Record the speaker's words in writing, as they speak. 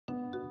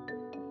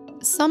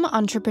Some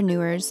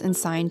entrepreneurs and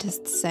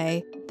scientists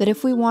say that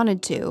if we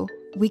wanted to,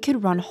 we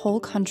could run whole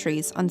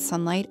countries on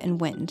sunlight and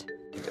wind.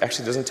 It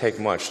actually doesn't take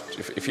much.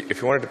 If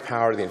you wanted to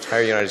power the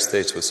entire United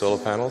States with solar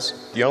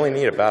panels, you only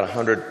need about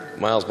 100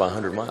 miles by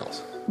 100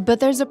 miles. But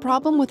there's a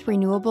problem with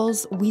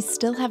renewables we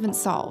still haven't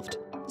solved.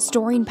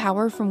 Storing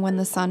power from when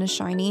the sun is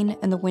shining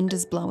and the wind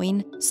is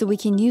blowing so we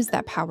can use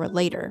that power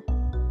later.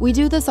 We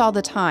do this all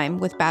the time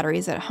with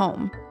batteries at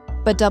home,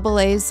 but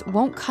AA's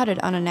won't cut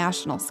it on a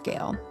national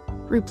scale.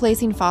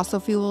 Replacing fossil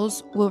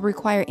fuels will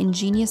require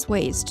ingenious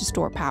ways to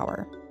store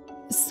power.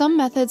 Some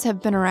methods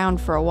have been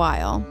around for a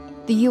while.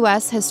 The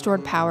US has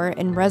stored power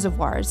in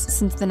reservoirs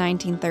since the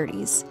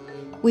 1930s.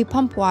 We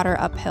pump water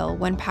uphill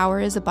when power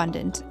is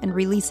abundant and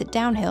release it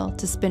downhill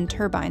to spin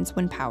turbines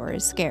when power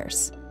is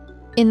scarce.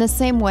 In the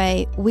same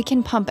way, we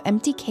can pump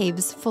empty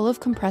caves full of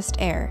compressed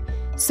air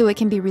so it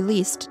can be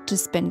released to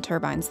spin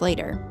turbines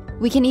later.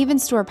 We can even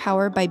store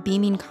power by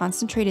beaming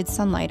concentrated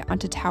sunlight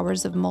onto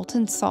towers of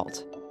molten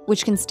salt,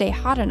 which can stay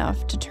hot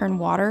enough to turn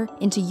water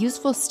into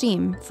useful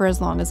steam for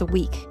as long as a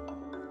week.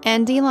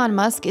 And Elon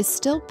Musk is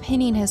still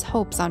pinning his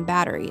hopes on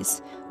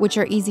batteries, which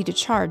are easy to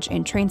charge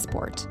and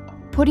transport.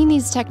 Putting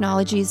these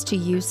technologies to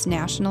use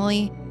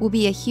nationally will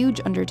be a huge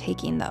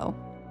undertaking, though.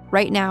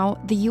 Right now,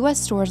 the US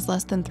stores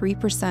less than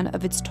 3%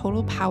 of its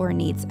total power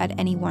needs at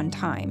any one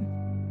time.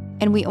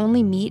 And we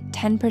only meet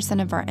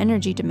 10% of our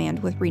energy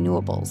demand with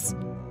renewables.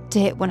 To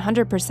hit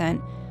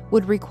 100%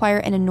 would require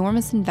an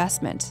enormous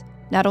investment,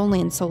 not only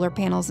in solar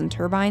panels and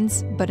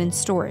turbines, but in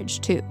storage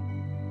too.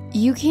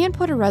 You can't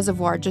put a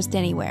reservoir just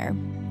anywhere,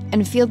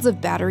 and fields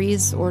of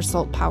batteries or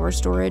salt power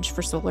storage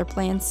for solar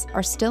plants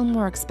are still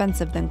more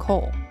expensive than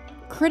coal.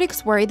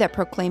 Critics worry that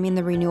proclaiming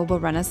the renewable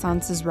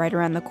renaissance is right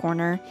around the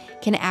corner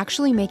can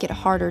actually make it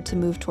harder to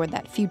move toward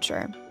that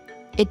future.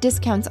 It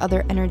discounts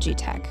other energy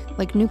tech,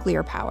 like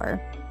nuclear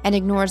power, and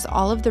ignores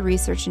all of the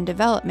research and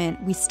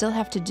development we still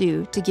have to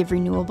do to give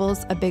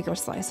renewables a bigger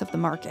slice of the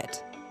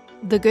market.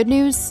 The good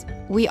news?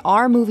 We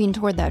are moving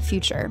toward that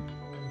future.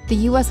 The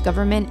US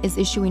government is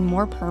issuing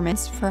more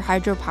permits for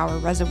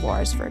hydropower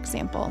reservoirs, for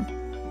example,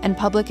 and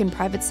public and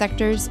private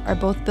sectors are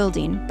both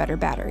building better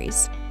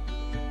batteries.